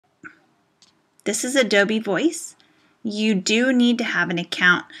This is Adobe Voice. You do need to have an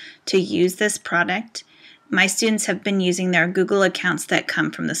account to use this product. My students have been using their Google accounts that come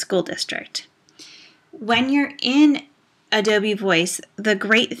from the school district. When you're in Adobe Voice, the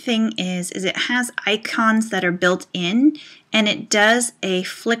great thing is it has icons that are built in, and it does a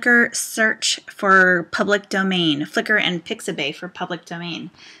Flickr search for public domain, Flickr and Pixabay for public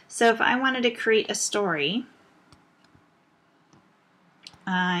domain. So if I wanted to create a story,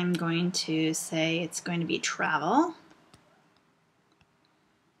 I'm going to say it's going to be travel.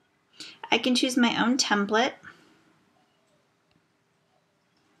 I can choose my own template.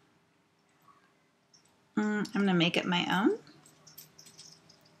 I'm going to make it my own.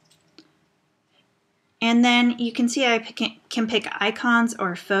 And then you can see I can pick icons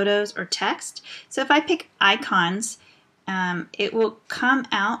or photos or text. So if I pick icons, it will come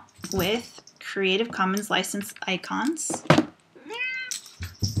out with Creative Commons licensed icons.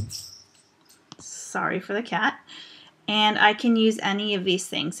 Sorry for the cat. And I can use any of these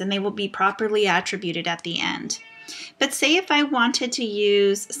things, and they will be properly attributed at the end. But say if I wanted to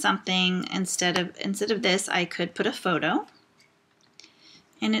use something instead of this, I could put a photo.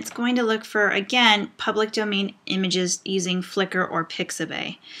 And it's going to look for, again, public domain images using Flickr or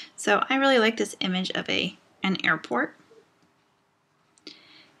Pixabay. So I really like this image of an airport.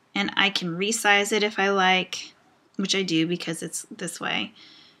 And I can resize it if I like, which I do because it's this way.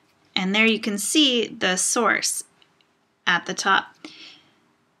 And there you can see the source at the top.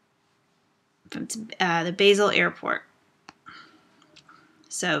 From the Basel Airport.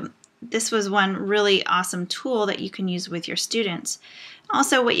 So this was one really awesome tool that you can use with your students.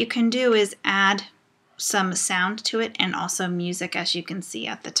 Also, what you can do is add some sound to it and also music, as you can see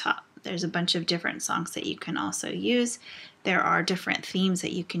at the top. There's a bunch of different songs that you can also use. There are different themes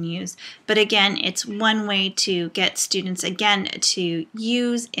that you can use. But again, it's one way to get students, again, to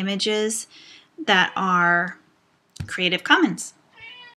use images that are Creative Commons.